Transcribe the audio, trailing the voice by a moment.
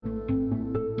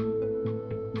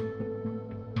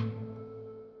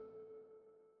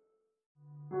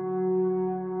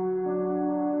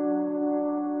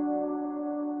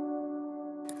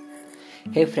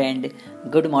Hey friend,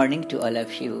 good morning to all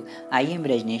of you. I am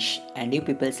Rajneesh and you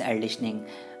peoples are listening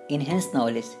Enhance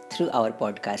Knowledge through our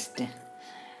podcast.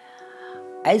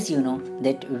 As you know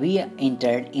that we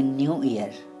entered in new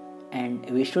year and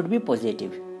we should be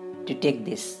positive to take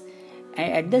this.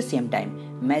 And at the same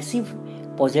time, massive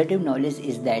positive knowledge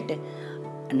is that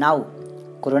now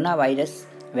coronavirus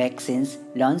vaccines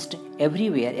launched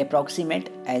everywhere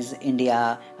approximate as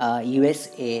India,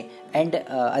 USA and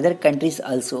other countries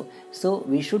also. So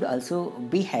we should also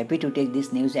be happy to take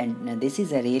this news, and this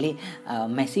is a really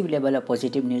massive level of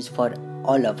positive news for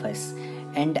all of us.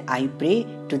 And I pray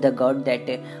to the God that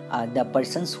the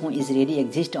persons who is really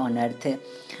exist on earth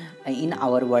in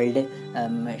our world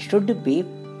should be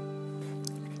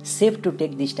safe to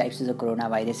take these types of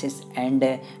coronaviruses.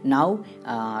 And now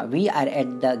we are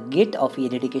at the gate of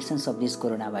eradications of this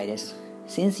coronavirus,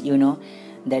 since you know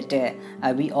that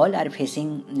we all are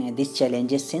facing these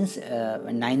challenges since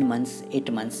 9 months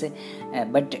 8 months,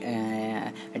 but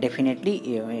definitely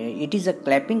it is a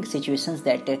clapping situations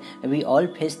that we all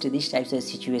faced these types of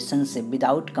situations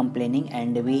without complaining,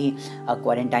 and we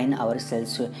quarantine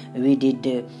ourselves. We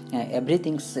did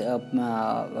everything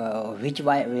which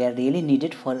were really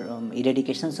needed for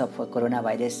eradications of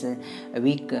coronavirus.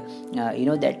 We you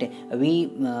know that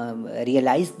we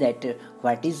realized that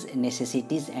what is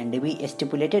necessities, and we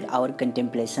stipulated our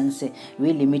contemplations,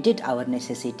 we limited our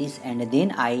necessities, and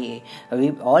then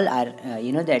we all are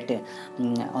you know that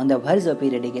on the verge of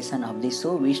eradication of this.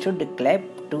 So we should clap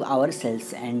to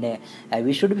ourselves, and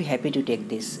we should be happy to take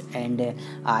this. And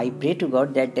I pray to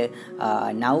God that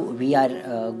now we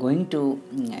are going to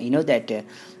you know that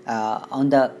on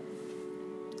the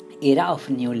era of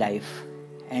new life,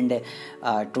 and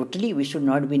totally we should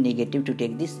not be negative to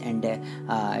take this, and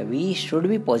we should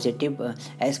be positive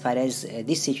as far as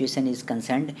this situation is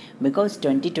concerned, because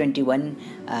 2021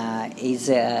 is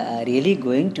really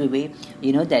going to be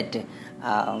you know that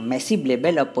massive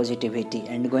level of positivity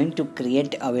and going to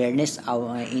create awareness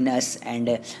in us,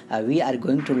 and we are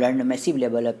going to learn a massive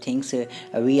level of things.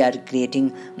 We are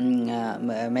creating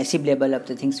massive level of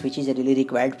the things which is really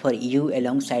required for you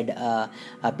alongside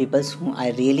people who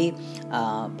are really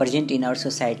present in our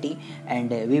society, and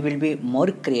we will be more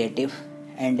creative,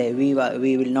 and we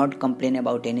will not complain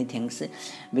about anything,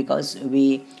 because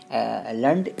we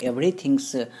learned everything,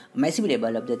 massive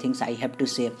level of the things I have to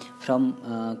say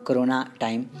from corona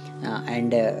time,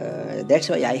 and that's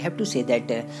why I have to say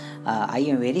that I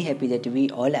am very happy that we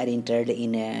all are entered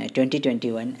in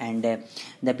 2021, and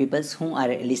the peoples who are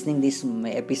listening these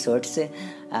episodes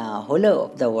whole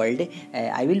of the world,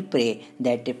 I will pray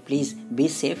that please be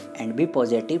safe and be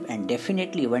positive, and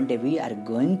definitely one day we are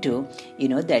going to you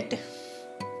know that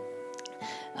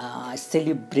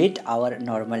celebrate our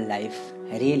normal life,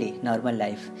 really normal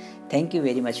life. Thank you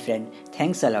very much, friend.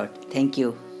 Thanks a lot. Thank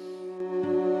you.